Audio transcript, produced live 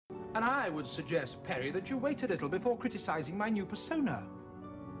And I would suggest, Perry, that you wait a little before criticizing my new persona.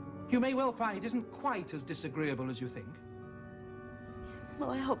 You may well find it isn't quite as disagreeable as you think.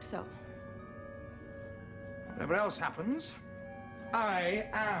 Well, I hope so. Whatever else happens, I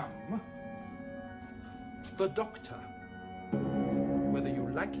am the Doctor, whether you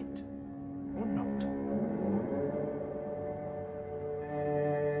like it or not.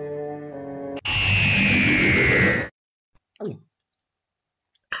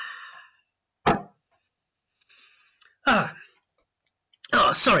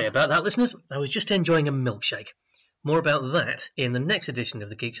 Sorry about that, listeners. I was just enjoying a milkshake. More about that in the next edition of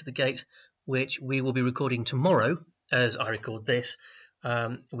the Geeks of the Gates, which we will be recording tomorrow, as I record this,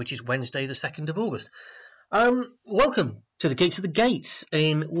 which is Wednesday the 2nd of August. Welcome to the Geeks of the Gates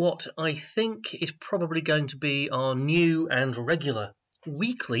in what I think is probably going to be our new and regular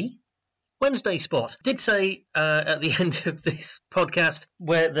weekly Wednesday spot. I did say at the end of this podcast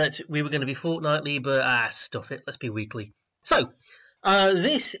that we were going to be fortnightly, but stuff it, let's be weekly. So,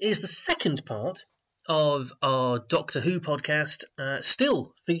 this is the second part of our Doctor Who podcast,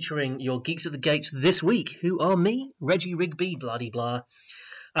 still featuring your Geeks of the Gates this week, who are me, Reggie Rigby, blah-de-blah,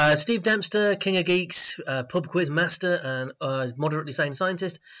 Steve Dempster, King of Geeks, Pub Quiz Master and Moderately Sane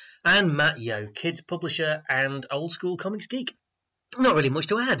Scientist, and Matt Yo, Kids Publisher and Old School Comics Geek. Not really much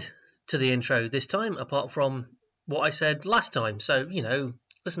to add to the intro this time, apart from what I said last time, so,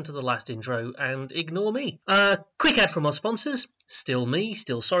 listen to the last intro and ignore me. Quick ad from our sponsors. Still me,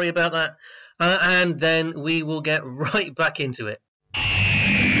 still sorry about that. And then we will get right back into it.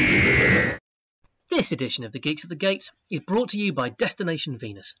 This edition of the Geeks of the Gates is brought to you by Destination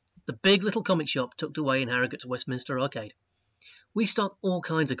Venus, the big little comic shop tucked away in Harrogate's Westminster Arcade. We stock all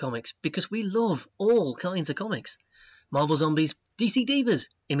kinds of comics because we love all kinds of comics. Marvel Zombies, DC Divas,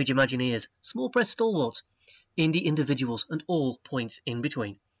 Image Imagineers, small press stalwarts, indie individuals and all points in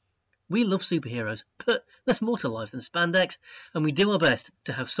between. We love superheroes, but there's more to life than spandex, and we do our best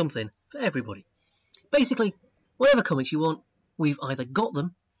to have something for everybody. Basically, whatever comics you want, we've either got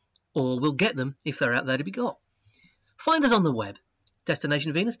them, or we'll get them if they're out there to be got. Find us on the web,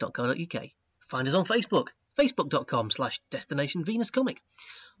 destinationvenus.co.uk. Find us on Facebook, facebook.com/destinationvenuscomic,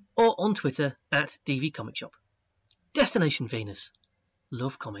 or on Twitter @DVComicShop. Destination Venus.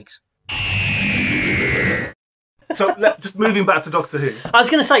 Love comics. So, just moving back to Doctor Who. I was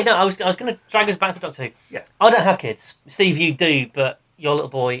going to say, no, I was going to drag us back to Doctor Who. Yeah. I don't have kids. Steve, you do, but your little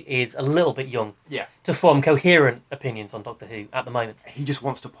boy is a little bit young to form coherent opinions on Doctor Who at the moment. He just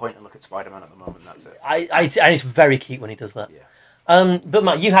wants to point and look at Spider-Man at the moment, that's it. And it's very cute when he does that. Yeah. But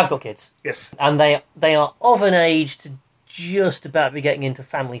Matt, you have got kids. Yes. And they are of an age to just about be getting into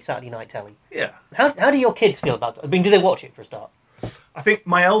family Saturday night telly. Yeah. How do your kids feel about it? I mean, do they watch it for a start? I think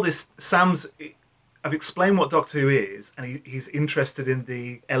my eldest, Sam's... I've explained what Doctor Who is, and he's interested in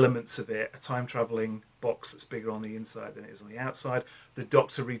the elements of it. A time-travelling box that's bigger on the inside than it is on the outside. The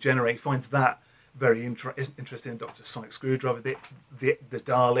Doctor regenerate. He finds that very interesting. Doctor Sonic Screwdriver, the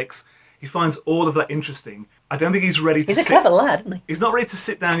Daleks. He finds all of that interesting. I don't think he's ready to He's a clever lad, isn't he? He's not ready to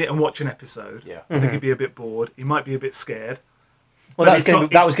sit down yet and watch an episode. Yeah. I think he'd be a bit bored. He might be a bit scared. Well, that was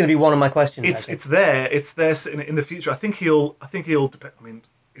going to be one of my questions. It's there in the future. I think he'll depend. I mean,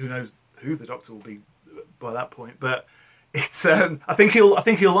 who knows who the Doctor will be by that point, but it's I think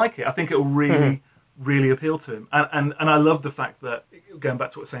he'll like it. I think it'll really appeal to him, and I love the fact that, going back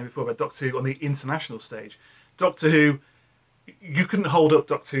to what I was saying before about Doctor Who on the international stage, Doctor Who, you couldn't hold up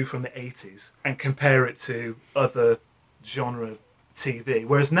Doctor Who from the 80s and compare it to other genre TV,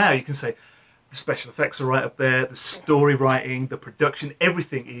 whereas now you can say the special effects are right up there, the story writing, the production,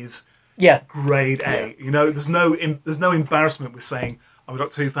 everything is grade A. There's no embarrassment with saying, I'm a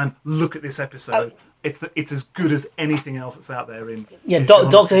Doctor Who fan, look at this episode. It's as good as anything else that's out there in... Yeah,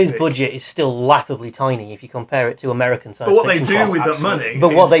 Doctor Who's budget is still laughably tiny if you compare it to American science fiction. But what they do with that money...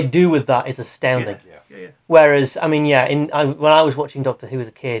 But what they do with that is astounding. Yeah. Whereas, I mean, when I was watching Doctor Who as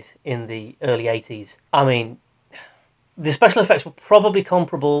a kid in the early 80s, I mean, the special effects were probably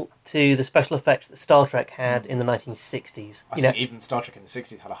comparable to the special effects that Star Trek had in the 1960s. I think even Star Trek in the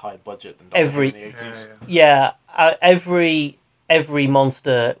 60s had a higher budget than Doctor Who in the 80s. Every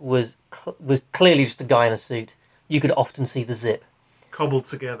monster was clearly just a guy in a suit. You could often see the zip. Cobbled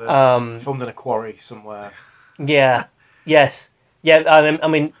together. Filmed in a quarry somewhere. Yeah. Yes. Yeah, I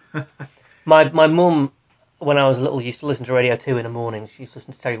mean, my mum, when I was little, used to listen to Radio 2 in the morning. She used to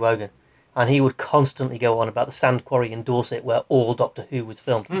listen to Terry Wogan. And he would constantly go on about the sand quarry in Dorset where all Doctor Who was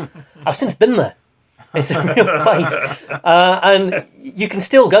filmed. I've since been there. It's a real place. And you can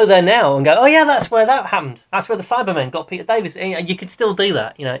still go there now and go, oh yeah, that's where that happened. That's where the Cybermen got Peter Davis. And you could still do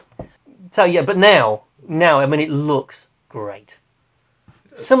that, So yeah, but now, I mean, it looks great.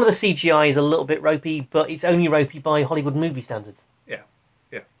 Some of the CGI is a little bit ropey, but it's only ropey by Hollywood movie standards. Yeah,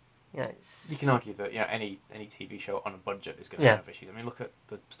 You can argue that any TV show on a budget is going to have issues. I mean, look at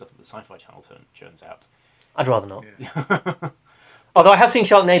the stuff that the Sci-Fi Channel churns out. I'd rather not. Yeah. Although I have seen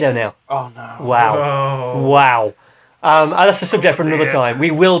Sharknado now. Oh no! Wow! Oh. Wow! That's a subject for another dear. time.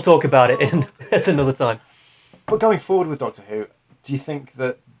 We will talk about it at another time. But going forward with Doctor Who, do you think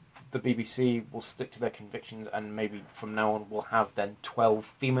that the BBC will stick to their convictions and maybe from now on we'll have then 12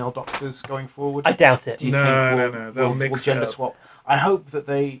 female doctors going forward? I doubt it. Do you No, think no. They'll we'll mix gender it up. swap? I hope that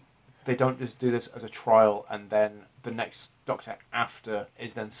they don't just do this as a trial and then the next Doctor after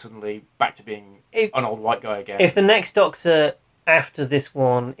is then suddenly back to being an old white guy again. If the next Doctor after this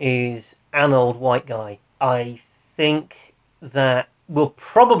one is an old white guy, I think that will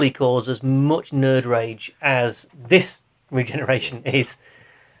probably cause as much nerd rage as this regeneration is,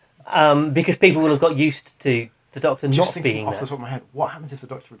 because people will have got used to the Doctor Just not thinking being off there. the top of my head, what happens if the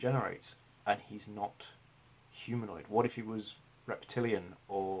Doctor regenerates and he's not humanoid? What if he was reptilian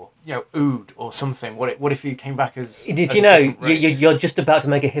or Ood or something? What if he came back as Did as you a know different race? you're just about to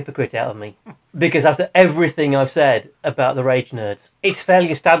make a hypocrite out of me? Because after everything I've said about the Rage Nerds, it's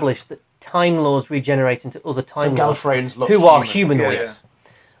fairly established that Time Lords regenerate into other so Time Lords Gallifreyans look who are human. humanoids.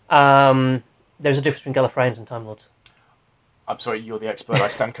 There's a difference between Gallifreyans and Time Lords. I'm sorry, you're the expert. I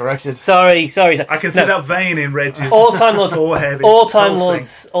stand corrected. Sorry. I can see that vein in Reggie's All Time Lords, forehead. all It's Time pulsing.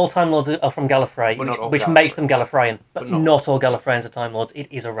 Lords are from Gallifrey, But not all which Gallifrey. makes them Gallifreyan. But But not not all Gallifreyans are Time Lords. It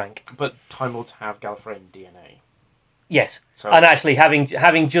is a rank. But Time Lords have Gallifreyan DNA. Yes. So- And actually,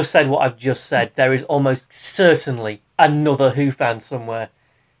 having just said what I've just said, there is almost certainly another Who fan somewhere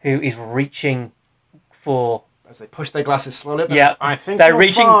who is reaching for. As they push their glasses slowly up, Yeah, I think they're you'll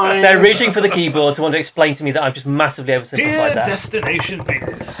reaching. find- They're reaching for the keyboard to want to explain to me that I've just massively oversimplified Dear that. Destination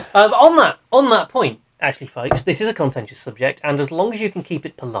Venus. On that point, actually, folks, this is a contentious subject, and as long as you can keep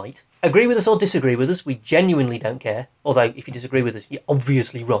it polite, agree with us or disagree with us, we genuinely don't care. Although, if you disagree with us, you're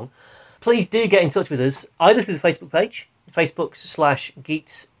obviously wrong. Please do get in touch with us either through the Facebook page,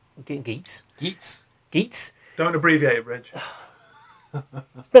 Facebook/Geets. Geets. Don't abbreviate it, Reg.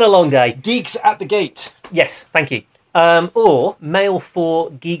 It's been a long day. Geeks at the gate. Yes, thank you. Or mail for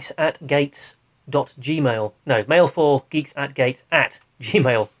geeksatgates.gmail. No, mail for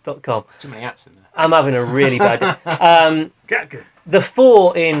geeksatgates@gmail.com. There's too many ats in there. I'm having a really bad day. Get good. The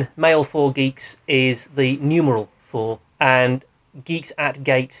 4 in Mail for Geeks is the numeral 4, and Geeks at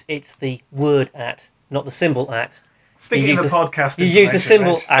Gates, it's the word at, not the symbol at. Stick You it in use the the- podcast. You use the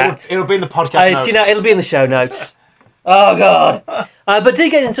symbol information, at. It'll be in the podcast notes. Do you know, it'll be in the show notes. Oh, God. But do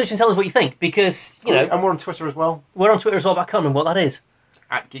get in touch and tell us what you think, because, and we're on Twitter as well. we're on Twitter as well, but I can't remember what that is.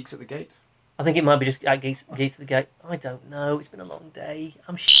 At Geeks at the Gate. I think it might be just at Geeks at the Gate. I don't know. It's been a long day.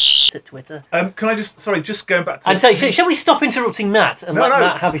 I'm shit at Twitter. Can I just going back to... And so, shall we stop interrupting Matt and let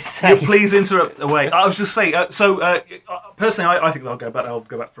Matt have his say? Yeah, please interrupt away. I was just saying, personally, I think I'll go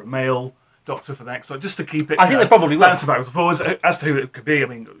back for a male Doctor for the next, so just to keep it... I think they probably will. Bounce backwards and forwards. As to who it could be, I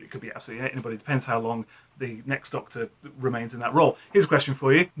mean, it could be absolutely anybody. Depends how long the next Doctor remains in that role. Here's a question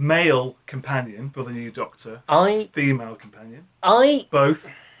for you. Male companion for the new Doctor. Female companion.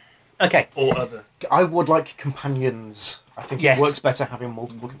 Both. Okay. Or other. I would like companions. I think Yes. it works better having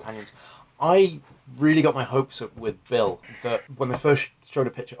multiple companions. I really got my hopes up with Bill. That when they first showed a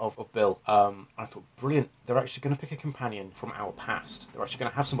picture of Bill, I thought, brilliant. They're actually going to pick a companion from our past. They're actually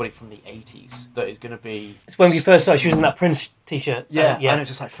going to have somebody from the 80s that is going to be... It's when we first started using that Prince t-shirt. Yeah, and it's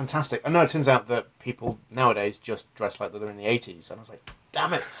just like fantastic. And no, it turns out that people nowadays just dress like they're in the 80s. And I was like,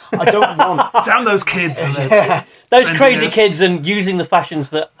 damn it, I don't want... Damn those kids. Yeah. Those crazy Trendiness. kids and using the fashions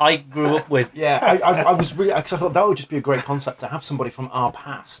that I grew up with. Yeah, I was really... Because I thought that would just be a great concept to have somebody from our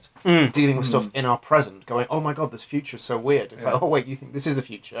past dealing with stuff in our present, going, oh my god, this future's so weird. It's like, oh wait, you think this is the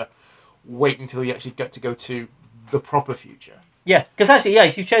future? Wait until you actually get to go to the proper future. Yeah, because actually,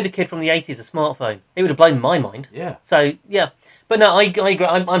 if you showed a kid from the 80s a smartphone, it would have blown my mind. Yeah. So, yeah. But no, I agree.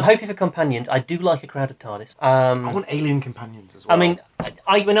 I'm hoping for companions. I do like a crowded TARDIS. I want alien companions as well. I mean,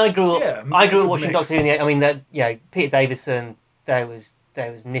 when I grew up, Yeah, I grew up watching mix. Doctor Who in the... I mean, Peter Davison, there was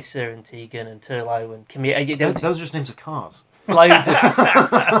Nissa and Tegan and Turlo and Camille. those are just names of cars. Loads of,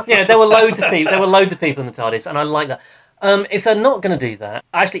 there were loads of people. There were loads of people in the TARDIS, and I like that. If they're not going to do that,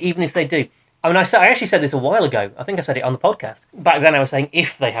 actually, even if they do, I mean, I actually said this a while ago. I think I said it on the podcast. Back then, I was saying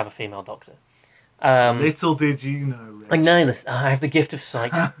if they have a female Doctor. Little did you know, Reg. I know this. I have the gift of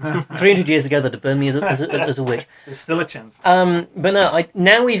sight. 300 years ago, they'd have burned me as a witch. There's still a chance. But no,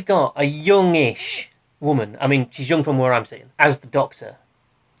 now we've got a youngish woman. I mean, she's young from where I'm sitting as the Doctor.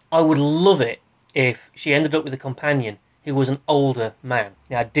 I would love it if she ended up with a companion who was an older man.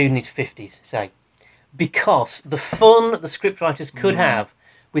 Now, a dude in his 50s, say. Because the fun the scriptwriters could have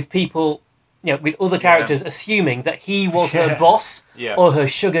with people, with other characters assuming that he was her boss or her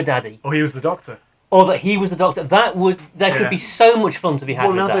sugar daddy, Or he was the Doctor. or that he was the Doctor. There could be so much fun to be had.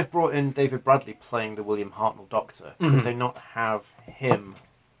 Well, with now that. they've brought in David Bradley playing the William Hartnell Doctor. Could they not have him?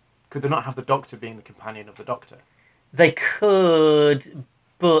 Could they not have the Doctor being the companion of the Doctor? They could,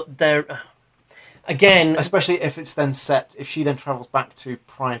 but they're again. Especially if it's then set, if she then travels back to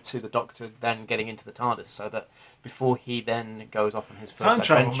prior to the Doctor then getting into the TARDIS, so that before he then goes off on his first Time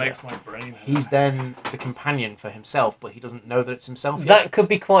travel adventure, makes my brain hurt. he's then the companion for himself, but he doesn't know that it's himself yet. That could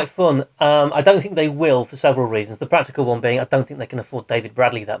be quite fun. I don't think they will for several reasons. The practical one being, I don't think they can afford David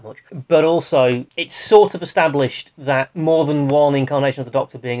Bradley that much. But also, it's sort of established that more than one incarnation of the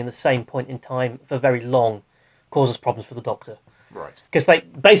Doctor being in the same point in time for very long causes problems for the Doctor. Right. Because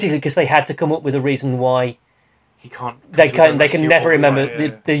they had to come up with a reason why He can't. they can never all the time.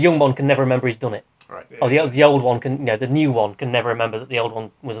 remember. The young one can never remember he's done it. Right. Or the old one can, the new one can never remember that the old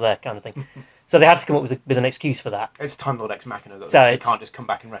one was there, kind of thing. So they had to come up with an excuse for that. It's Time Lord Ex Machina, though. So He it's- can't just come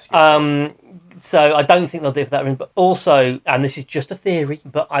back and rescue himself. So I don't think they'll do it for that reason. But also, and this is just a theory,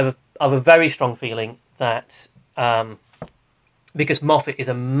 but I have a very strong feeling that because Moffat is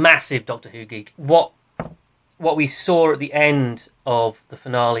a massive Doctor Who geek, what we saw at the end of the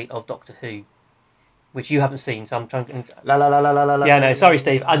finale of Doctor Who, which you haven't seen, so I'm trying to... La la la la la la. Yeah, no, sorry,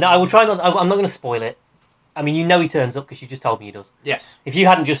 Steve. I will try not... I'm not going to spoil it. I mean, he turns up because you just told me he does. Yes. If you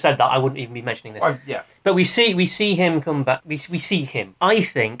hadn't just said that, I wouldn't even be mentioning this. Yeah. But we see him come back. We see him. I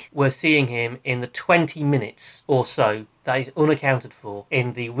think we're seeing him in the 20 minutes or so that is unaccounted for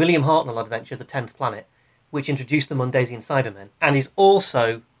in the William Hartnell adventure, The 10th Planet, which introduced the Mundasian Cybermen, and is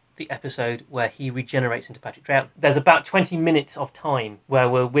also the episode where he regenerates into Patrick Troughton. There's about 20 minutes of time where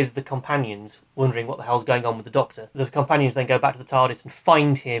we're with the companions wondering what the hell's going on with the Doctor. The companions then go back to the TARDIS and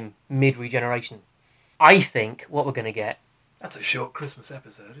find him mid-regeneration. I think what we're going to get... That's a short Christmas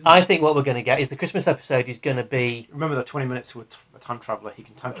episode, isn't it? I think what we're going to get is the Christmas episode is going to be... Remember the 20 minutes with a time traveller? He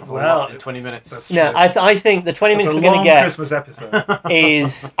can time travel Well, a lot in 20 minutes. that's No, I think the 20 It's minutes a we're going long to get Christmas episode.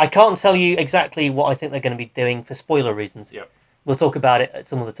 is... I can't tell you exactly what I think they're going to be doing for spoiler reasons. Yep. We'll talk about it at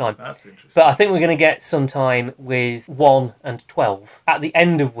some other time. That's interesting. But I think we're going to get some time with 1 and 12, at the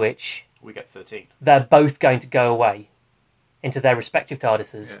end of which We get 13. they're both going to go away into their respective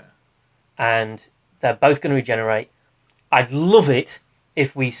TARDISes, and they're both going to regenerate. I'd love it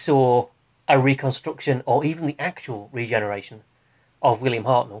if we saw a reconstruction or even the actual regeneration of William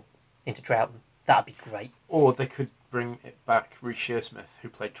Hartnell into Troughton. That'd be great. Or they could bring it back, Reece Shearsmith, who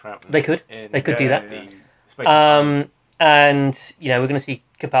played Troughton. They could. In They could do that. the Space and Time. And, we're going to see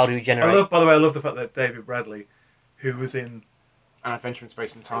Capaldi regenerate. By the way, I love the fact that David Bradley, who was in An Adventure in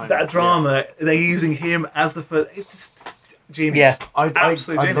Space and Time. that drama, they're using him as the first. It's genius. Yeah. I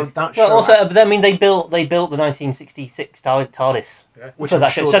Absolute genius. love that show. Well, also, but I mean, they built the 1966 TARDIS. Yeah. Which For I'm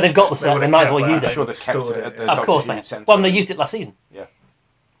that sure so they've got the they set. would They have might as kept well that. use I'm it. sure they kept Stored it it, at the yeah. Of Doctor course Who they. Centre. Well, they used it last season. Yeah.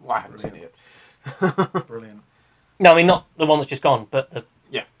 Well, I haven't seen it yet. Brilliant. No, I mean not the one that's just gone, but the,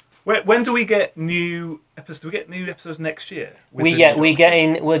 When do we get new episodes? Do we get new episodes next year? with we're the new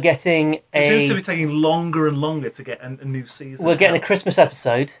Doctor? getting It seems to a be taking longer and longer to get a new season. we're getting a out. Christmas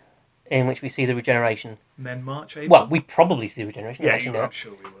episode in which we see the regeneration. And then March, April. Well, we probably see the regeneration. yeah, actually, I'm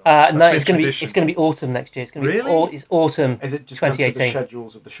sure we will. no, That's it's been going to be tradition. autumn next year. It's going to Really? be it's autumn. Is it just down to the 2018.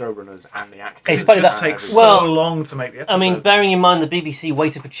 schedules of the showrunners and the actors? It's It probably just that- takes well, so long to make the episode. I mean, bearing in mind the BBC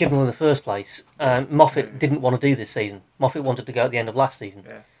waited for Chibnall in the first place, Moffat didn't want to do this season. Moffat wanted to go at the end of last season.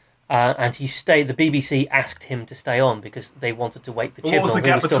 Yeah. And he stayed. The BBC asked him to stay on because they wanted to wait for But Chibnall. what was the who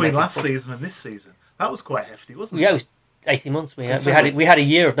gap still between making last fun. season and this season? That was quite hefty, wasn't it? Yeah, it was 18 months. We So had it's- we had a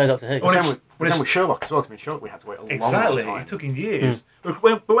year of no Doctor Who. Well, The it's- same well, with, with Sherlock as well. 'Cause I mean, Sherlock we had to wait a long, Exactly, long time. it took him years. But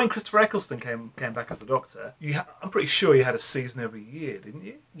when Christopher Eccleston came back as the Doctor, I'm pretty sure you had a season every year, didn't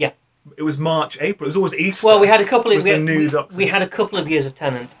you? Yeah. It was March, April. It was always Easter. Well, we had a couple of was the new Doctor. we had a couple of years of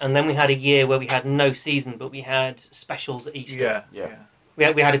Tennant, and then we had a year where we had no season, but we had specials at Easter. Yeah.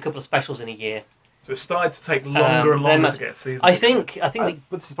 We had a couple of specials in a year. So it started to take longer and then longer that's- to get a season. I together. think the-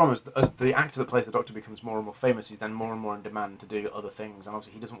 But this is the problem: is as the actor that plays the Doctor becomes more and more famous, he's then more and more in demand to do other things, and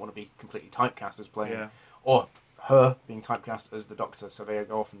obviously he doesn't want to be completely typecast as playing, Yeah. or her being typecast as the Doctor. So they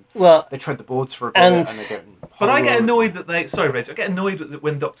go off and well, they tread the boards for a bit, And- and they get. But I get Hollywood. annoyed that they. Sorry, Reg. I get annoyed that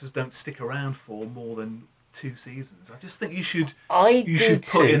when Doctors don't stick around for more than 2 seasons. I just think you should I do should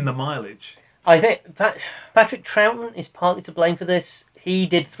put too. in the mileage. I think Patrick Troughton is partly to blame for this. He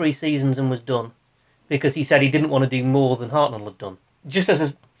did 3 seasons and was done because he said he didn't want to do more than Hartnell had done. Just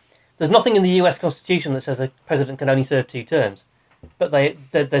as there's nothing in the US Constitution that says a president can only serve 2 terms, but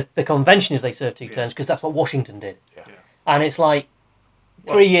the convention is they serve 2 terms because that's what Washington did. Yeah. And it's like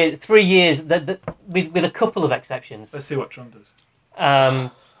 3 years. With a couple of exceptions. Let's see what Trump does.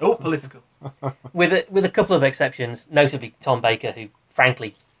 Oh, political. with a couple of exceptions, notably Tom Baker, who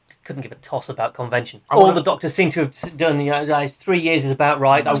frankly couldn't give a toss about convention. All the Doctors seem to have done. 3 years is about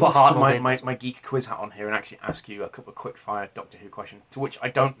right. That's what Hartnell did. My geek quiz hat on here and actually ask you a couple of quick fire Doctor Who questions to which I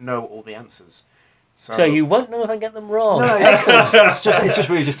don't know all the answers. So you won't know if I get them wrong. No, it's just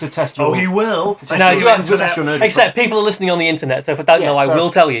really just to test your. Oh, he will. To test your nerd. Except people are listening on the internet, so if I don't know, I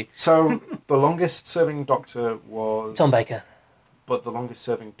will tell you. So the longest serving Doctor was Tom Baker. But the longest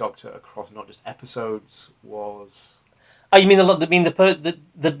serving Doctor across not just episodes was. Oh, you mean the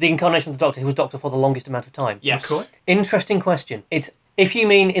incarnation of the Doctor who was Doctor for the longest amount of time? Yes. McCoy? Interesting question. If you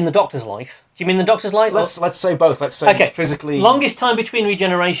mean in the Doctor's life, do you mean the Doctor's life? Let's say both. Let's say physically. Longest time between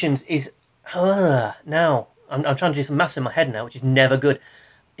regenerations is now. I'm trying to do some maths in my head now, which is never good.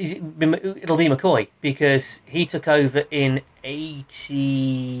 It'll be McCoy because he took over in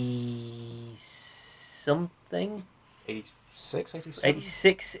 80 something. 86, 87?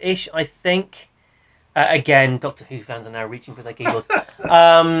 86-ish, I think. Again, Doctor Who fans are now reaching for their keyboards.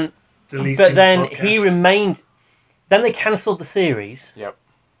 But then he remained. Then they cancelled the series. Yep.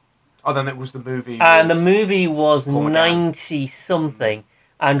 Oh, then it was the movie. And the movie was 90 something,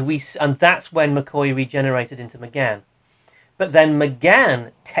 and that's when McCoy regenerated into McGann. But then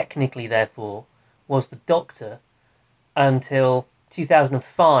McGann, technically, therefore, was the Doctor until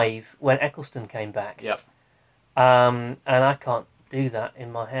 2005 when Eccleston came back. Yep. And I can't do that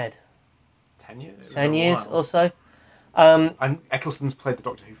in my head. 10 years? 10 years or so. And Eccleston's played the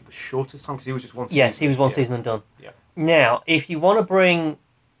Doctor Who for the shortest time because he was just one season. Yes, he was one season and done. Yeah. Now, if you want to bring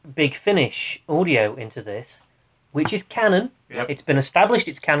Big Finish audio into this, which is canon, it's been established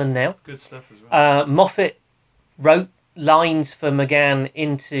it's canon now. Good stuff as well. Moffat wrote lines for McGann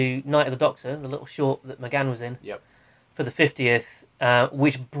into Night of the Doctor, the little short that McGann was in, for the 50th,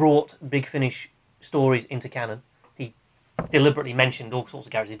 which brought Big Finish stories into canon. He deliberately mentioned all sorts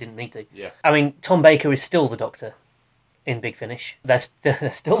of characters he didn't need to. Yeah. I mean, Tom Baker is still the Doctor in Big Finish. They're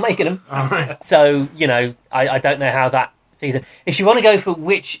still making them. Right. So, I don't know how that figures in. If you want to go for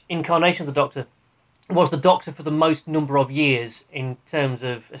which incarnation of the Doctor was the Doctor for the most number of years in terms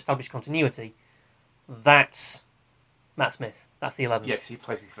of established continuity, that's Matt Smith. That's the 11th. Yeah, because he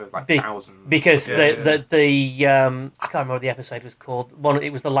played him for thousands. Because I can't remember what the episode was called.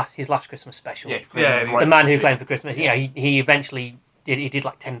 It was his last Christmas special. Yeah, The Man Who Claimed for Christmas. Yeah, he eventually did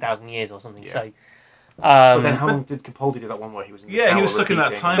like 10,000 years or something. Yeah. So. But then how long did Capaldi do that one where he was in the tower he was stuck in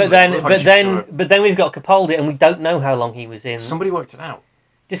that time. But then we've got Capaldi, and we don't know how long he was in. Somebody worked it out.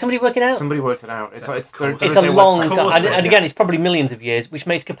 Did somebody work it out? Somebody worked it out. It's a long time, and again, it's probably millions of years, which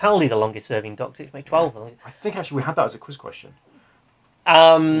makes Capaldi the longest-serving Doctor. Which makes 12. I think actually we had that as a quiz question.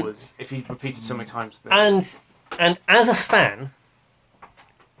 Was if he repeated so many times. And as a fan,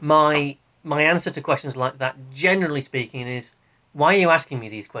 my answer to questions like that, generally speaking, is why are you asking me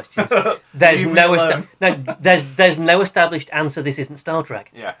these questions? There's no established answer. This isn't Star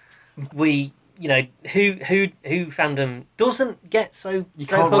Trek. Yeah. Who fandom doesn't get so you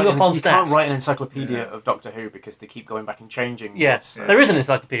can't hung up on stats. You can't write an encyclopedia of Doctor Who because they keep going back and changing. Yes, there is an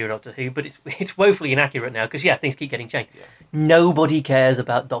encyclopedia of Doctor Who, but it's woefully inaccurate now because things keep getting changed. Yeah. Nobody cares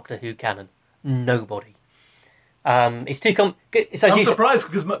about Doctor Who canon. Nobody. It's too I'm surprised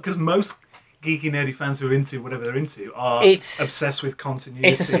because most geeky nerdy fans who are into whatever they're into are obsessed with continuity.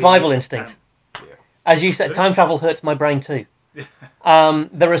 It's a survival instinct. As you said, time travel hurts my brain too. There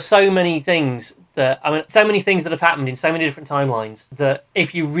are so many things that have happened in so many different timelines that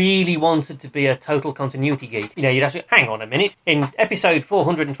if you really wanted to be a total continuity geek, you'd actually hang on a minute. In episode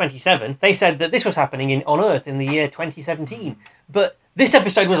 427, they said that this was happening on Earth in the year 2017, but this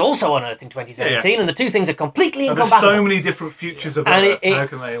episode was also on Earth in 2017, and the two things are completely incompatible. There's so many different futures of Earth. How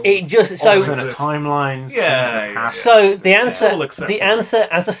can they all alternate timelines? Yeah. So the answer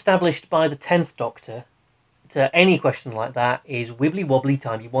as established by the 10th Doctor to any question like that is wibbly wobbly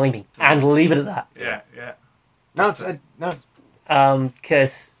timey wimey, and leave it at that. Yeah.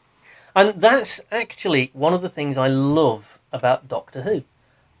 Because and that's actually one of the things I love about Doctor Who. You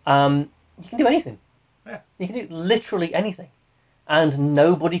can do anything. Yeah. You can do literally anything, and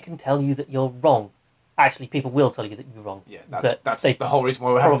nobody can tell you that you're wrong. Actually, people will tell you that you're wrong. Yeah, that's the whole reason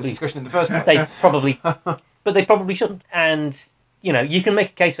why we're having this discussion in the first place. They probably shouldn't. And you can make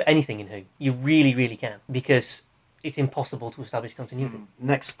a case for anything in Who. You really, really can, because it's impossible to establish continuity.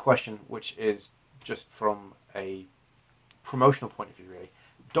 Next question, which is just from a promotional point of view, really.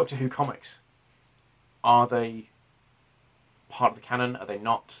 Doctor Who comics, are they part of the canon? Are they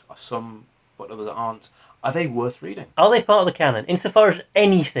not? Are some, but others aren't? Are they worth reading? Are they part of the canon? Insofar as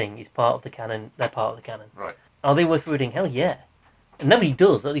anything is part of the canon, they're part of the canon. Right. Are they worth reading? Hell yeah. And nobody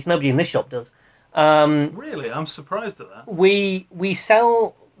does. At least nobody in this shop does. Really? I'm surprised at that. We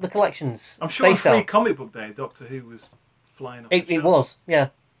sell the collections. I'm sure they on sell. Free Comic Book Day, Doctor Who was flying off the It shelf. was, yeah.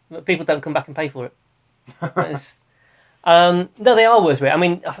 But people don't come back and pay for it. No, they are worth it. I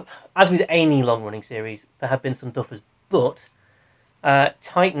mean, as with any long-running series, there have been some duffers, but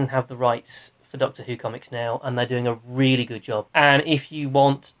Titan have the rights for Doctor Who comics now, and they're doing a really good job. And if you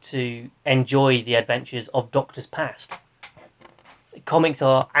want to enjoy the adventures of Doctors past, comics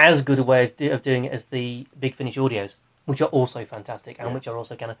are as good a way of doing it as the Big Finish audios, which are also fantastic and which are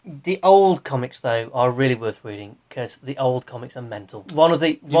also canon. The old comics, though, are really worth reading because the old comics are mental.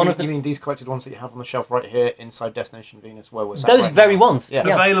 You mean these collected ones that you have on the shelf right here inside Destination Venus, where we're sat those right very now? ones. Yeah.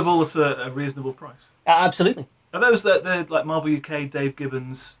 Available at a reasonable price. Absolutely. Are those they're like Marvel UK, Dave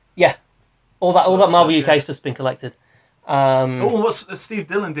Gibbons? Yeah. All that Sort of Marvel stuff, UK yeah. stuff's been collected. Oh, what's Steve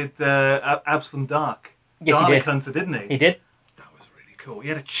Dillon did Absalom Dark. Yes, he Dalek did. Hunter, didn't he? He did. That was really cool. He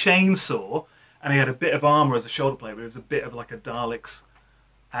had a chainsaw and he had a bit of armour as a shoulder plate, but it was a bit of like a Dalek's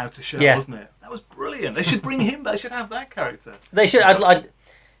outer shell, Yeah. wasn't it? That was brilliant. They should bring him back. They should have that character. They should.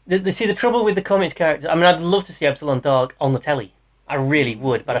 See, the trouble with the comics characters, I mean, I'd love to see Epsilon Dark on the telly. I really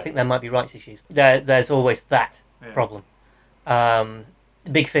would, but I think there might be rights issues. There's always that problem.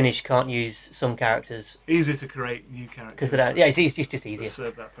 Big Finish can't use some characters Easy to create new characters. because it's just that easier.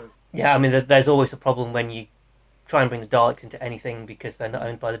 serve that purpose. Yeah, I mean, there's always a problem when you try and bring the Daleks into anything because they're not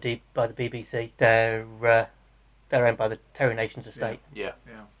owned by the BBC. They're owned by the Terry Nations estate. Yeah.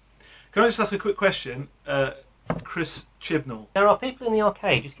 Yeah. Can I just ask a quick question? Chris Chibnall. There are people in the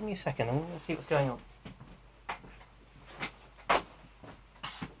arcade. Just give me a second. I'm going to see what's going on.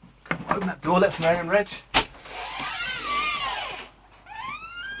 Open that door. Let's know him, Reg.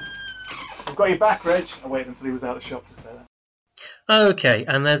 I've got your back, Reg. I waited until he was out of the shop to say that. Okay,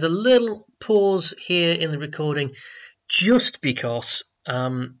 and there's a little pause here in the recording just because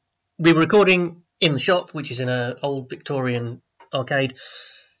we were recording in the shop, which is in an old Victorian arcade.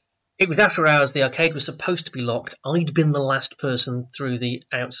 It was after hours, the arcade was supposed to be locked. I'd been the last person through the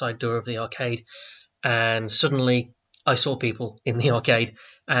outside door of the arcade, and suddenly I saw people in the arcade,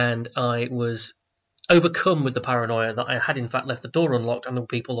 and I was overcome with the paranoia that I had in fact left the door unlocked and there were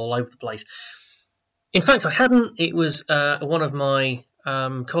people all over the place. In fact, I hadn't. It was one of my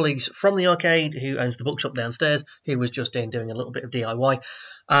colleagues from the arcade who owns the bookshop downstairs who was just in doing a little bit of DIY,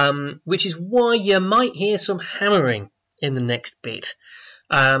 which is why you might hear some hammering in the next bit.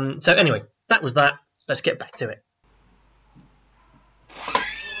 So anyway, that was that. Let's get back to it.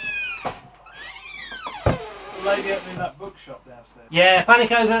 The lady opening that bookshop downstairs. Yeah,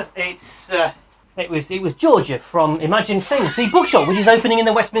 panic over. It was Georgia from Imagine Things, the bookshop which is opening in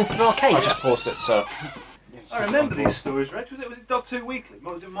the Westminster Arcade. I just paused it, so... I remember these stories, Reg. Was it Doctor Who Weekly?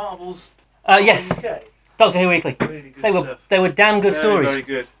 What was it, Marvel's? Yes, UK? Doctor Who Weekly. Really good stuff. They were damn good stories. Very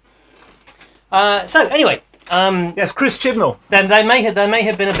good. So anyway, Yes, Chris Chibnall. then there may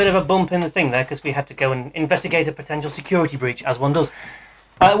have been a bit of a bump in the thing there because we had to go and investigate a potential security breach, as one does.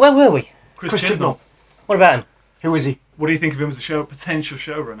 Where were we? Chris Chibnall. What about him? Who is he? What do you think of him as a potential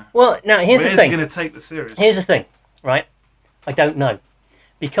showrunner? Well, now here's Where's the thing. he going to take the series? Here's the thing, right? I don't know.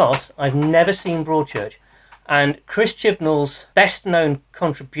 Because I've never seen Broadchurch. And Chris Chibnall's best known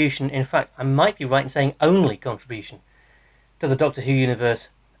contribution, in fact, I might be right in saying only contribution to the Doctor Who universe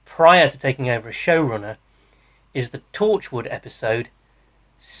prior to taking over as showrunner, is the Torchwood episode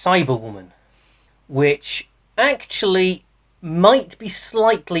Cyberwoman, which actually might be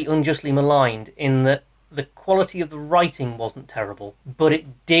slightly unjustly maligned in that the quality of the writing wasn't terrible, but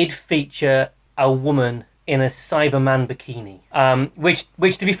it did feature a woman in a Cyberman bikini,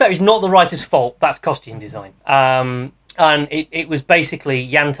 which to be fair is not the writer's fault. That's costume design. And it was basically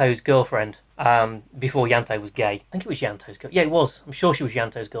Yanto's girlfriend before Yanto was gay. I think it was Yanto's girlfriend. Yeah, it was. I'm sure she was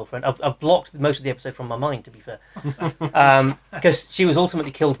Yanto's girlfriend. I've blocked most of the episode from my mind, to be fair, because she was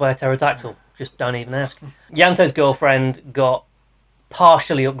ultimately killed by a pterodactyl. Just don't even ask. Yanto's girlfriend got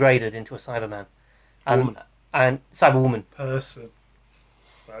partially upgraded into a Cyberman. And Cyberwoman. Person.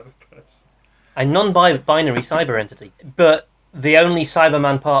 Cyber person. A non-binary cyber entity. But the only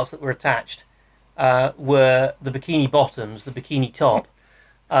Cyberman parts that were attached were the bikini bottoms, the bikini top,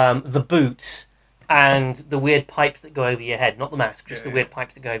 the boots, and the weird pipes that go over your head. Not the mask, just the weird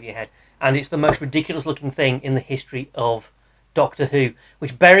pipes that go over your head. And it's the most ridiculous looking thing in the history of Doctor Who,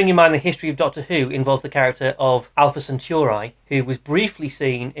 which, bearing in mind the history of Doctor Who, involves the character of Alpha Centauri, who was briefly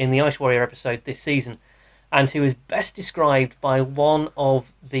seen in the Ice Warrior episode this season, and who is best described by one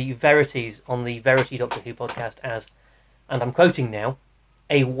of the Verities on the Verity Doctor Who podcast as, and I'm quoting now,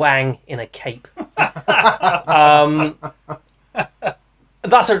 a wang in a cape.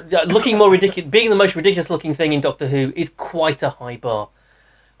 That's looking more ridiculous. Being the most ridiculous looking thing in Doctor Who is quite a high bar,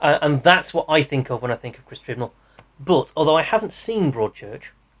 and that's what I think of when I think of Chris Chibnall. But although I haven't seen Broadchurch,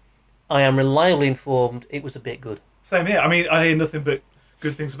 I am reliably informed it was a bit good. Same here. I mean, I hear nothing but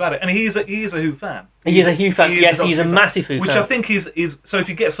good things about it. And he is a Who fan. He is a Who fan. Yes, he's a massive Who fan. Which I think is so. If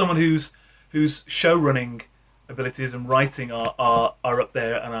you get someone whose show running abilities and writing are up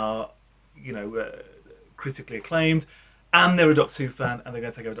there and are critically acclaimed, and they're a Doctor Who fan and they're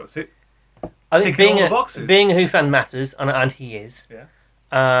going to take over Doctor Who. I think ticking all the boxes. being a Who fan matters, and he is. Yeah.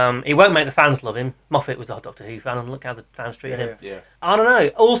 It won't make the fans love him. Moffat was a Doctor Who fan, and look how the fans treated him. Yeah. I don't know.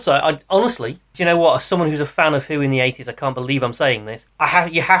 Also, honestly, do you know what? As someone who's a fan of Who in the 80s, I can't believe I'm saying this.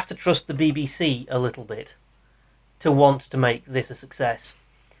 You have to trust the BBC a little bit to want to make this a success.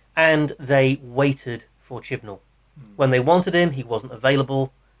 And they waited for Chibnall. When they wanted him, he wasn't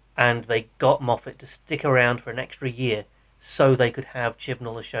available, and they got Moffat to stick around for an extra year so they could have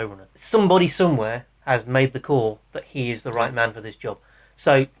Chibnall as showrunner. Somebody somewhere has made the call that he is the right man for this job.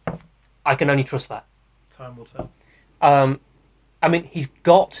 So I can only trust that. Time will tell. I mean, he's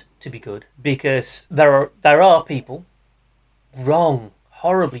got to be good because there are people, wrong,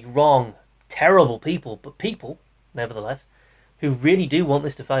 horribly wrong, terrible people, but people, nevertheless, who really do want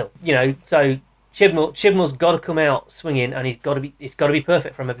this to fail. So Chibnall's got to come out swinging, and it's got to be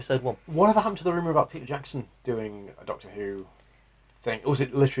perfect from episode 1. Whatever happened to the rumour about Peter Jackson doing a Doctor Who thing? Or was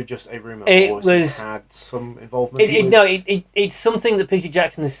it literally just a rumour? It had some involvement? It's something that Peter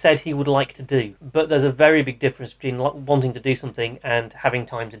Jackson has said he would like to do, but there's a very big difference between wanting to do something and having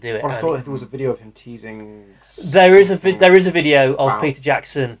time to do it. But I thought there was a video of him teasing. There is a video of Peter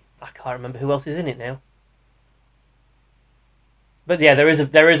Jackson. I can't remember who else is in it now. But yeah, there is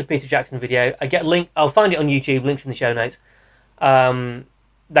a Peter Jackson video. I'll find it on YouTube. Links in the show notes.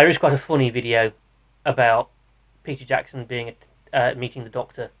 There is quite a funny video about Peter Jackson meeting the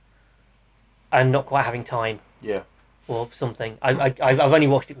Doctor and not quite having time. Yeah. Or something. I've only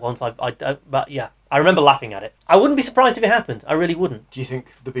watched it once. But yeah, I remember laughing at it. I wouldn't be surprised if it happened. I really wouldn't. Do you think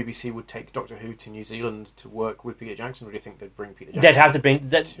the BBC would take Doctor Who to New Zealand to work with Peter Jackson, or do you think they'd bring Peter Jackson? They'd have to bring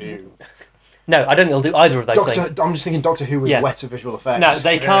to. No, I don't think they'll do either of those things. I'm just thinking Doctor Who with wetter visual effects. No,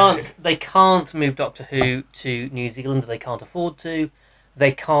 they can't. They can't move Doctor Who to New Zealand. They can't afford to.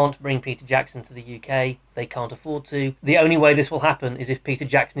 They can't bring Peter Jackson to the UK. They can't afford to. The only way this will happen is if Peter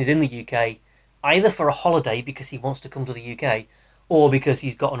Jackson is in the UK, either for a holiday because he wants to come to the UK, or because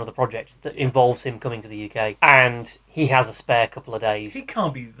he's got another project that involves him coming to the UK, and he has a spare couple of days. He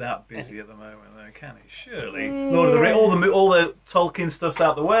can't be that busy at the moment, though, can he? Surely. Lord of the Rings, all the Tolkien stuff's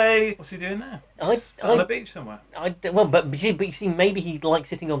out the way. What's he doing now? On a beach somewhere. But you see, maybe he likes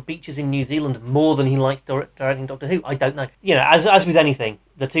sitting on beaches in New Zealand more than he likes directing Doctor Who. I don't know. As with anything,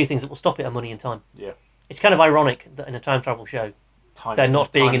 the two things that will stop it are money and time. Yeah. It's kind of ironic that in a time travel show, there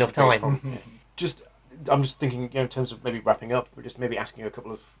not being enough time. I'm just thinking, in terms of maybe wrapping up, or just maybe asking you a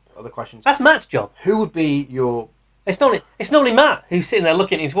couple of other questions. That's Matt's job. Who would be your... It's normally Matt who's sitting there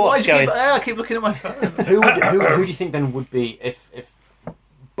looking at his watch going... I keep looking at my phone. who do you think then would be, if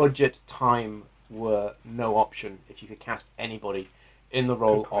budget time were no option, if you could cast anybody in the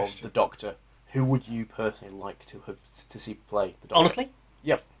role of the Doctor, who would you personally like to see play the Doctor? Honestly?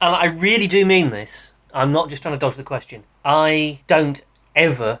 Yep. And I really do mean this. I'm not just trying to dodge the question. I don't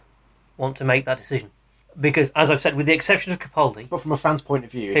ever want to make that decision. Because, as I've said, with the exception of Capaldi... But from a fan's point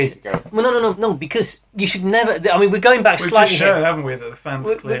of view, if you could go... Well, no, because you should never... I mean, we're going back slightly here. We've just shown, here. haven't we, that the fans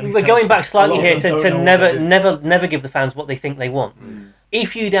clearly... We're going back slightly here to never give the fans what they think they want. Mm.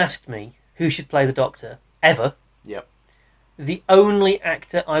 If you'd asked me who should play the Doctor, ever, yep, the only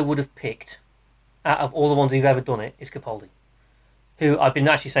actor I would have picked out of all the ones who've ever done it is Capaldi, who I've been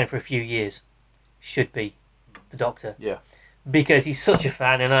actually saying for a few years should be the Doctor. Yeah. Because he's such a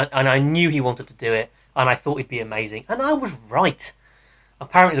fan, and I knew he wanted to do it, and I thought he'd be amazing. And I was right.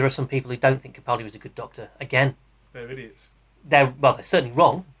 Apparently there are some people who don't think Capaldi was a good Doctor. Again. They're idiots. They're certainly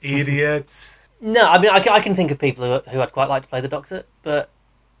wrong. Idiots. No, I mean, I can think of people who I'd quite like to play the Doctor, but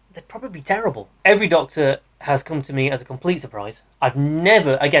they'd probably be terrible. Every Doctor has come to me as a complete surprise. I've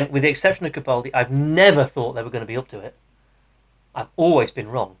never, again, with the exception of Capaldi, I've never thought they were going to be up to it. I've always been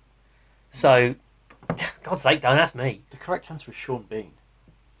wrong. So, God's sake, don't ask me. The correct answer is Sean Bean.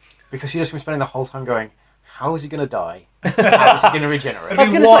 Because he's just been spending the whole time going, how is he going to die? How is he going to regenerate?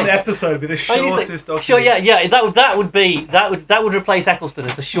 It'd be one episode be the shortest Doctor. Sure, yeah. That would replace Eccleston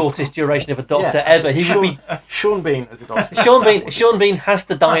as the shortest duration of a Doctor ever. He would be Sean Bean as the Doctor. Sean Bean has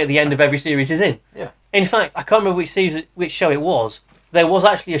to die at the end of every series he's in. Yeah. In fact, I can't remember which show it was. There was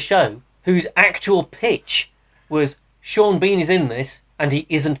actually a show whose actual pitch was Sean Bean is in this and he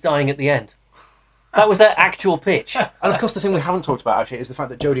isn't dying at the end. That was their actual pitch. And of course, the thing we haven't talked about actually is the fact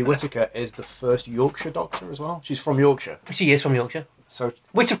that Jodie Whittaker is the first Yorkshire Doctor as well. She's from Yorkshire. She is from Yorkshire. So,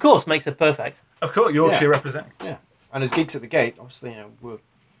 which of course makes her perfect. Of course, Yorkshire representing. Yeah. And as Geeks at the Gate, obviously, we're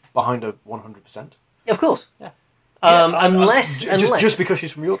behind her 100%. Of course. Yeah. Unless Just because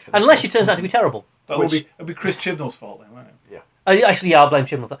she's from Yorkshire. unless she turns out to be terrible. But it'll be Chris Chibnall's fault then, won't it? Actually, yeah, I'll blame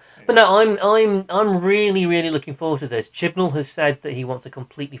Chibnall for that. But no, I'm really, really looking forward to this. Chibnall has said that he wants a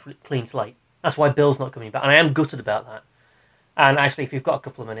completely clean slate. That's why Bill's not coming back, and I am gutted about that. And actually, if you've got a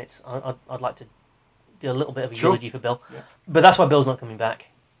couple of minutes, I'd like to do a little bit of a eulogy for Bill. Yeah. But that's why Bill's not coming back.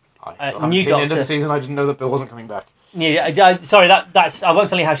 I still haven't seen the end of the season. I didn't know that Bill wasn't coming back. Yeah, sorry. That's I won't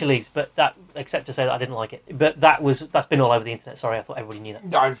tell you how she leaves, but that except to say that I didn't like it. But that's been all over the internet. Sorry, I thought everybody knew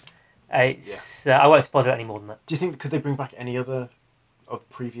that. I won't spoil it any more than that. Do you think could they bring back any other of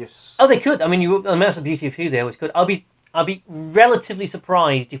previous? Oh, they could. I mean, that's the beauty of Who. They always could. I'll be relatively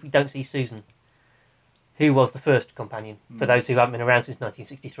surprised if we don't see Susan, who was the first companion for those who haven't been around since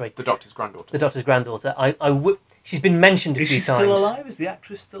 1963. The Doctor's granddaughter. The Doctor's granddaughter. She's been mentioned a few times. Is she still alive? Is the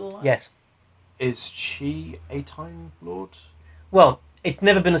actress still alive? Yes. Is she a Time Lord? Well, it's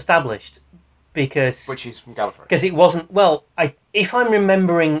never been established because... But she's from Gallifrey. Because it wasn't... Well, if I'm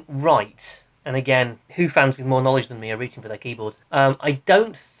remembering right, and again, Who fans with more knowledge than me are reaching for their keyboards, I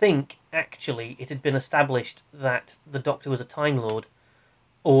don't think, actually, it had been established that the Doctor was a Time Lord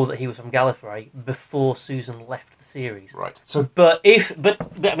or that he was from Gallifrey before Susan left the series. Right. So, But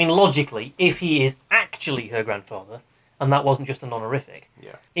I mean, logically, if he is actually her grandfather, and that wasn't just an honorific,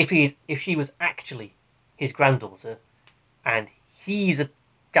 yeah. If she was actually his granddaughter, and he's a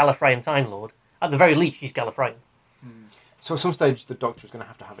Gallifreyan Time Lord, at the very least, she's Gallifreyan. So at some stage, the Doctor is going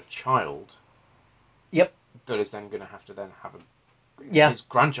to have a child. Yep. That is then going to have his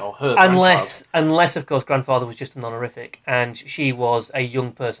grandchild, her grandchild. Unless, of course, grandfather was just an honorific, and she was a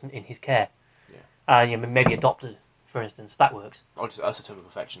young person in his care. Yeah. Maybe adopted, for instance. That works. Or just as a term of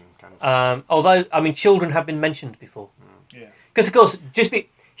affection, kind of. Although, I mean, children have been mentioned before. Yeah. Because, of course,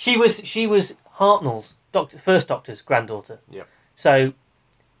 she was Hartnell's first Doctor's granddaughter. Yeah. So,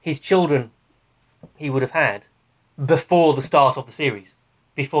 his children he would have had before the start of the series,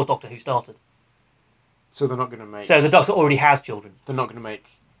 before Doctor Who started. So they're not going to make... So the Doctor already has children. They're not going to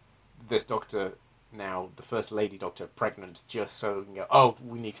make this Doctor now, the First Lady Doctor, pregnant just so we can go, oh,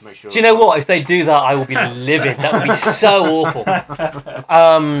 we need to make sure... Do you know what? If they do that, I will be livid. That would be so awful.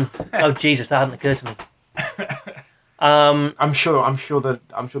 Oh, Jesus, that hadn't occurred to me. I'm sure the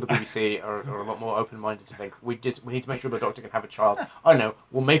BBC are a lot more open-minded to think we need to make sure the Doctor can have a child. I know,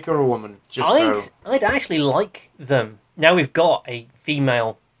 we'll make her a woman I'd actually like them. Now we've got a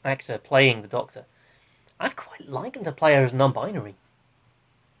female actor playing the Doctor. I'd quite like them to play her as non-binary.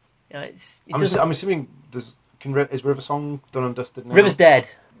 Yeah, I'm assuming is River Song done and dusted now? River's dead.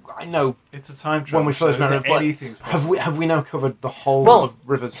 I know. It's a time travel. When we first met her, but have we now covered the whole of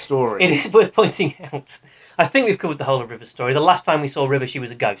River's story? It is worth pointing out. I think we've covered the whole of River's story. The last time we saw River, she was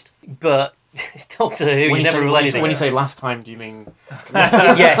a ghost. But it's Doctor Who. You never rule anything out. When you say last time, do you mean?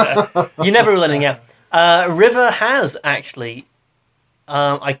 Yes. You never rule anything out. River has actually.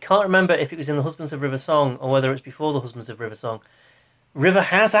 I can't remember if it was in the Husbands of River Song or whether it's before the Husbands of River Song. River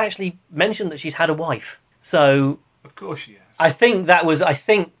has actually mentioned that she's had a wife. So. Of course she has. I think.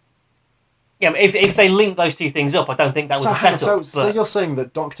 Yeah, if they link those two things up, I don't think that was a setup. So you're saying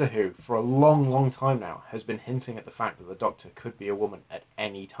that Doctor Who, for a long, long time now, has been hinting at the fact that the Doctor could be a woman at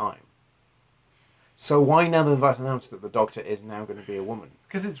any time. So why now that they've announced that the Doctor is now going to be a woman?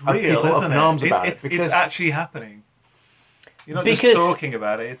 Because it's real, isn't it? It's actually happening. You're not just talking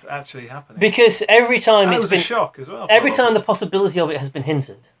about it; it's actually happening. Because every time it's been a shock as well. Every time the possibility of it has been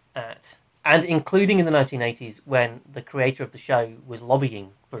hinted at. And including in the 1980s, when the creator of the show was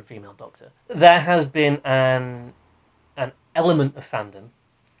lobbying for a female Doctor, there has been an element of fandom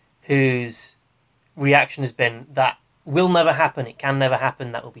whose reaction has been that will never happen, it can never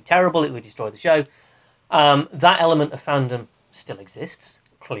happen, that will be terrible, it will destroy the show. That element of fandom still exists,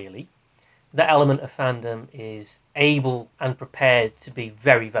 clearly. That element of fandom is able and prepared to be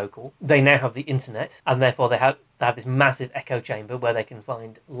very vocal. They now have the internet, and therefore they have this massive echo chamber where they can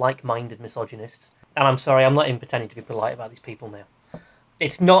find like-minded misogynists. And I'm sorry, I'm not even pretending to be polite about these people now.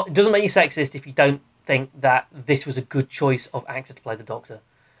 It doesn't make you sexist if you don't think that this was a good choice of actor to play the Doctor.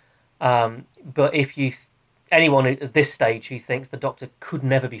 But if anyone at this stage who thinks the Doctor could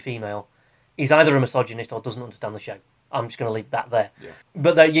never be female is either a misogynist or doesn't understand the show. I'm just going to leave that there. Yeah.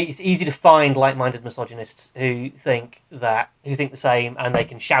 But it's easy to find like-minded misogynists who think the same, and they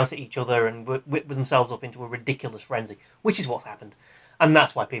can shout at each other and whip themselves up into a ridiculous frenzy, which is what's happened. And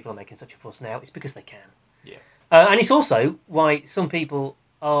that's why people are making such a fuss now. It's because they can. Yeah. And it's also why some people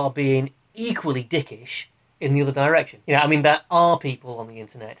are being equally dickish in the other direction. You know, I mean, there are people on the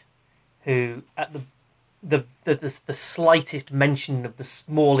internet who, at the slightest mention of the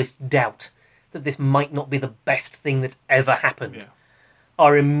smallest doubt that this might not be the best thing that's ever happened,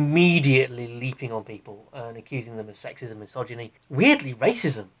 are immediately leaping on people and accusing them of sexism, misogyny, weirdly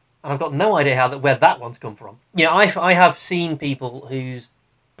racism. And I've got no idea where that one's come from. I have seen people whose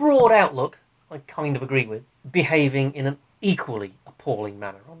broad outlook I kind of agree with, behaving in an equally appalling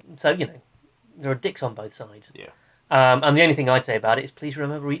manner. So, there are dicks on both sides. Yeah. And the only thing I'd say about it is please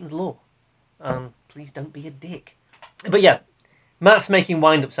remember Eaton's Law. Please don't be a dick. But yeah, Matt's making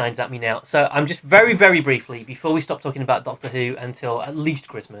wind-up signs at me now. So I'm just very, very briefly, before we stop talking about Doctor Who until at least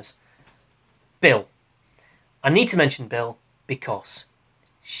Christmas, Bill. I need to mention Bill because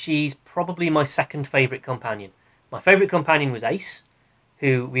she's probably my second favourite companion. My favourite companion was Ace,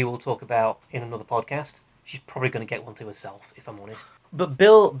 who we will talk about in another podcast. She's probably going to get one to herself, if I'm honest. But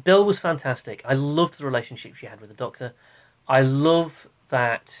Bill was fantastic. I loved the relationship she had with the Doctor. I love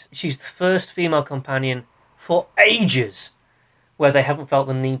that she's the first female companion for ages where they haven't felt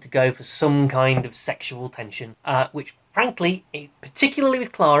the need to go for some kind of sexual tension, which, frankly, particularly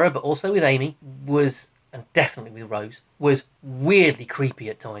with Clara, but also with Amy, was, and definitely with Rose, was weirdly creepy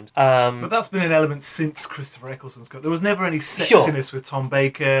at times. But that's been an element since Christopher Eccleston's got. There was never any sexiness with Tom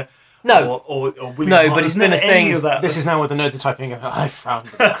Baker. No, or William no, Hart. but it's There's been a never any thing. of that. This is now where the nerds are typing. I found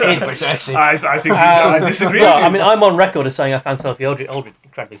it incredibly sexy. I think I disagree. Well, with you. I mean, I'm on record as saying I found Sophie Aldred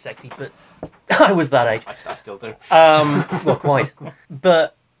incredibly sexy, but I was that age. I still do. Well, quite.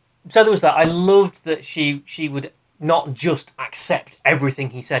 But so there was that. I loved that she would not just accept everything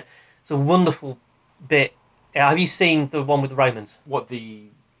he said. It's a wonderful bit. Have you seen the one with the Romans? What, the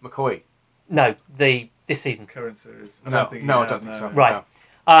McCoy? No, this season. Current series. I don't think so. Right. No.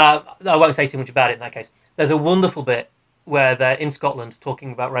 I won't say too much about it in that case. There's a wonderful bit where they're in Scotland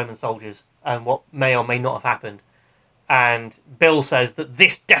talking about Roman soldiers and what may or may not have happened. And Bill says that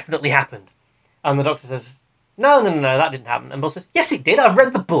this definitely happened. And the Doctor says, no, that didn't happen. And Bill says, yes, it did. I've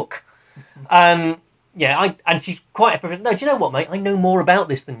read the book. And she's quite apprehensive. No, do you know what, mate? I know more about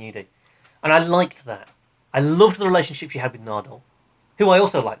this than you do. And I liked that. I loved the relationship she had with Nardole, who I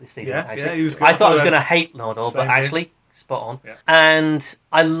also liked this season, actually. Yeah, he was good. I thought I was going to hate Nardole, Same but here. actually, spot on. Yeah. And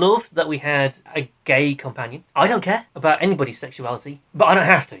I loved that we had a gay companion. I don't care about anybody's sexuality, but I don't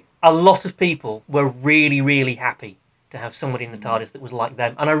have to. A lot of people were really, really happy to have somebody in the TARDIS that was like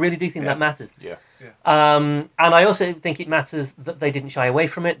them, and I really do think that matters. Yeah. And I also think it matters that they didn't shy away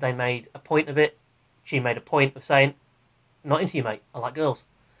from it. They made a point of it. She made a point of saying, not into you, mate. I like girls.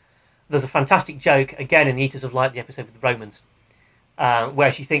 There's a fantastic joke, again, in the Eaters of Light, the episode with the Romans, where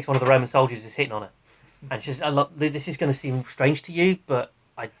she thinks one of the Roman soldiers is hitting on her. And she says, this is going to seem strange to you, but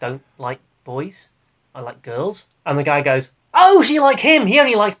I don't like boys. I like girls. And the guy goes, oh, so you like him? He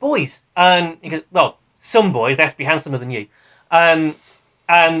only likes boys. And he goes, well, some boys, they have to be handsomer than you. And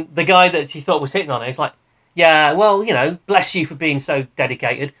the guy that she thought was hitting on her is like, yeah, well, bless you for being so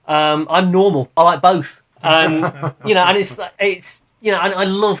dedicated. I'm normal. I like both. And, and it's and I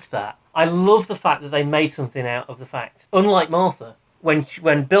loved that. I love the fact that they made something out of the fact. Unlike Martha,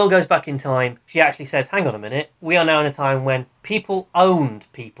 when Bill goes back in time, she actually says, hang on a minute, we are now in a time when people owned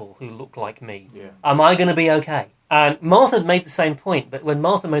people who look like me. Yeah. Am I going to be okay? And Martha made the same point, but when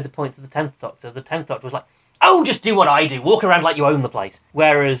Martha made the point to the 10th Doctor was like, oh, just do what I do, walk around like you own the place.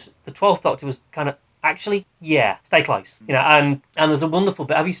 Whereas the 12th Doctor was kind of, actually, yeah, stay close. And there's a wonderful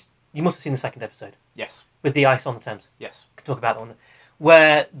bit, you must have seen the second episode, Yes. with the ice on the Thames. Yes. We can talk about that one.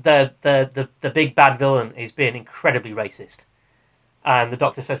 Where the big bad villain is being incredibly racist. And the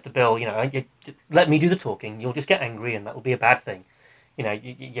Doctor says to Bill, let me do the talking, you'll just get angry and that will be a bad thing.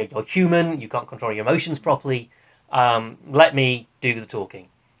 You're human, you can't control your emotions properly, let me do the talking.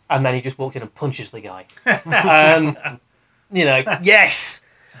 And then he just walked in and punches the guy. Yes!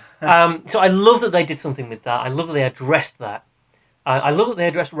 So I love that they did something with that. I love that they addressed that. I love that they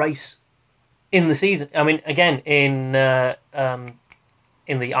addressed race in the season. I mean, again, in the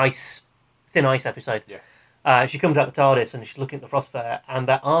Thin Ice episode, she comes out the TARDIS and she's looking at the Frost Fair, and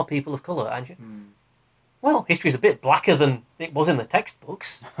there are people of colour. And well, history's a bit blacker than it was in the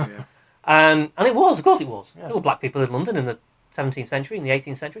textbooks. Yeah. And it was, of course it was. Yeah. There were black people in London in the 17th century, in the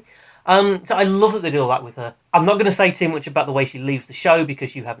 18th century. So I love that they did all that with her. I'm not going to say too much about the way she leaves the show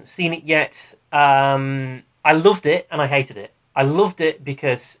because you haven't seen it yet. I loved it and I hated it. I loved it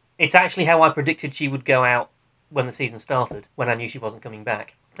because it's actually how I predicted she would go out when the season started, when I knew she wasn't coming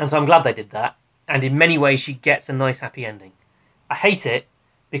back. And so I'm glad they did that. And in many ways she gets a nice happy ending. I hate it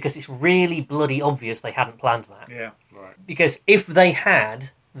because it's really bloody obvious they hadn't planned that. Yeah, right. Because if they had,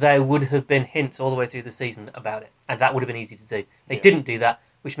 there would have been hints all the way through the season about it. And that would have been easy to do. They didn't do that,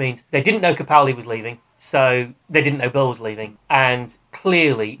 which means they didn't know Capaldi was leaving, so they didn't know Bill was leaving. And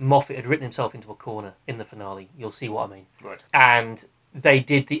clearly Moffat had written himself into a corner in the finale. You'll see what I mean. Right. And they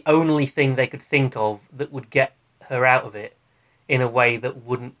did the only thing they could think of that would get her out of it, in a way that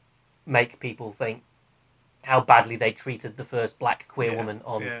wouldn't make people think how badly they treated the first black queer woman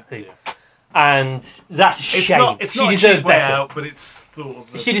on Who. Yeah. And that's a shame. It's she not deserved a cheap way better. out, but it's sort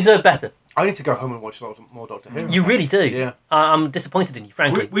of... She deserved better. I need to go home and watch a lot more Doctor Who. You really do. Yeah. I'm disappointed in you,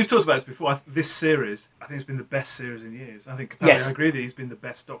 frankly. We've talked about this before. This series, I think it's been the best series in years. I think Capaldi, Yes. I agree with you, he's been the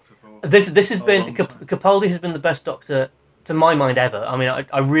best Doctor for... This has a been long time. Capaldi has been the best Doctor to my mind ever. I mean,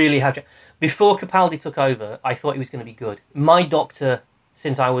 I really have. Before Capaldi took over, I thought he was going to be good. My Doctor,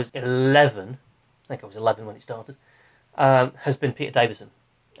 since I was 11, I think I was 11 when it started, has been Peter Davison.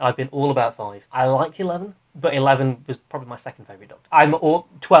 I've been all about 5. I liked 11, but 11 was probably my second favourite Doctor. I'm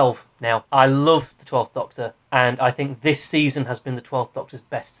 12 now. I love the 12th Doctor, and I think this season has been the 12th Doctor's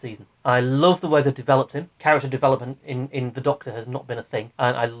best season. I love the way they've developed him. Character development in the Doctor has not been a thing,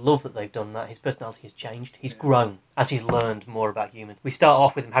 and I love that they've done that. His personality has changed. He's grown as he's learned more about humans. We start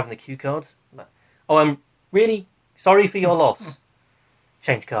off with him having the cue cards. Oh, I'm really sorry for your loss.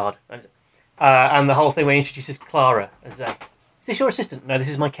 Change card. And the whole thing where he introduces Clara as is this your assistant? No, this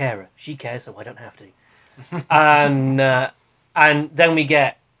is my carer. She cares, so I don't have to. And then we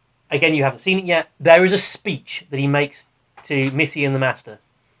get, again, you haven't seen it yet, there is a speech that he makes to Missy and the Master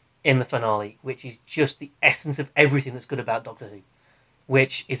in the finale, which is just the essence of everything that's good about Doctor Who,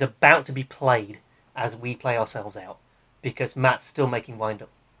 which is about to be played as we play ourselves out, because Matt's still making wind-up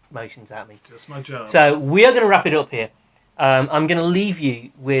motions at me. Just my job. So we are going to wrap it up here. I'm going to leave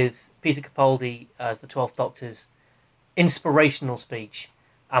you with Peter Capaldi as the 12th Doctor's inspirational speech.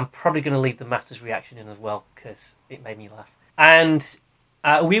 I'm probably going to leave the Master's reaction in as well, because it made me laugh. And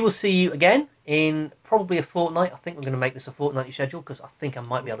we will see you again in probably a fortnight. I think we're going to make this a fortnightly schedule, because I think I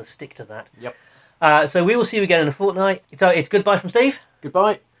might be able to stick to that. Yep. So we will see you again in a fortnight. It's goodbye from Steve.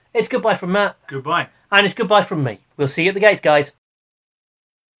 Goodbye. It's goodbye from Matt. Goodbye. And it's goodbye from me. We'll see you at the gates, guys.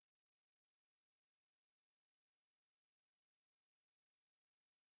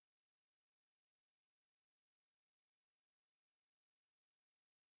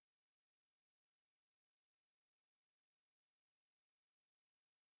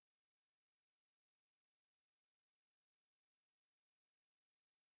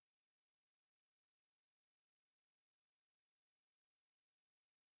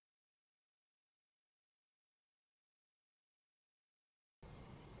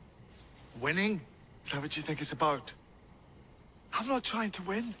 Winning? Is that what you think it's about? I'm not trying to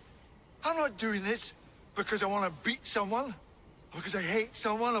win. I'm not doing this because I want to beat someone, or because I hate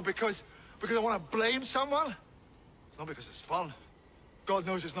someone, or because I want to blame someone. It's not because it's fun. God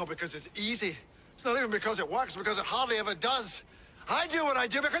knows it's not because it's easy. It's not even because it works, because it hardly ever does. I do what I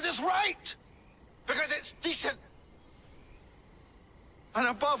do because it's right. Because it's decent. And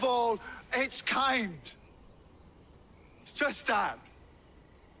above all, it's kind. It's just that.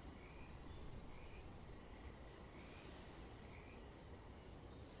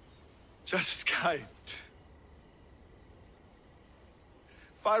 Just kind.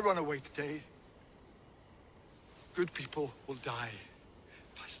 If I run away today, good people will die.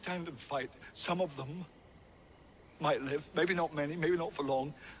 If I stand and fight, some of them might live. Maybe not many, maybe not for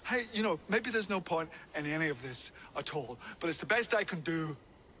long. Hey, you know, maybe there's no point in any of this at all. But it's the best I can do.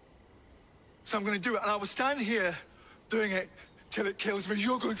 So I'm going to do it. And I will stand here doing it till it kills me.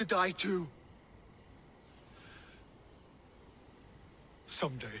 You're going to die too.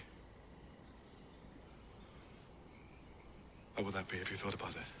 Someday. What would that be if you thought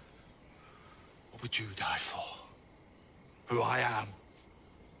about it? What would you die for? Who I am.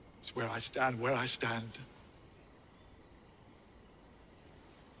 It's where I stand, where I stand.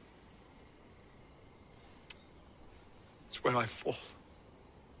 It's where I fall.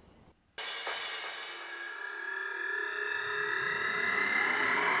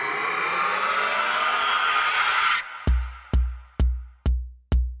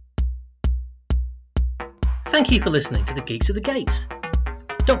 Thank you for listening to the Geeks at the Gates.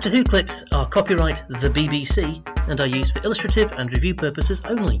 Doctor Who clips are copyright the BBC and are used for illustrative and review purposes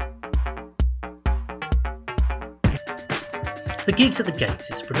only. The Geeks at the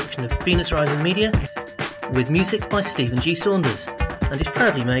Gates is a production of Venus Rising Media with music by Stephen G. Saunders and is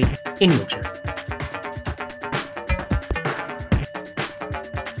proudly made in Yorkshire.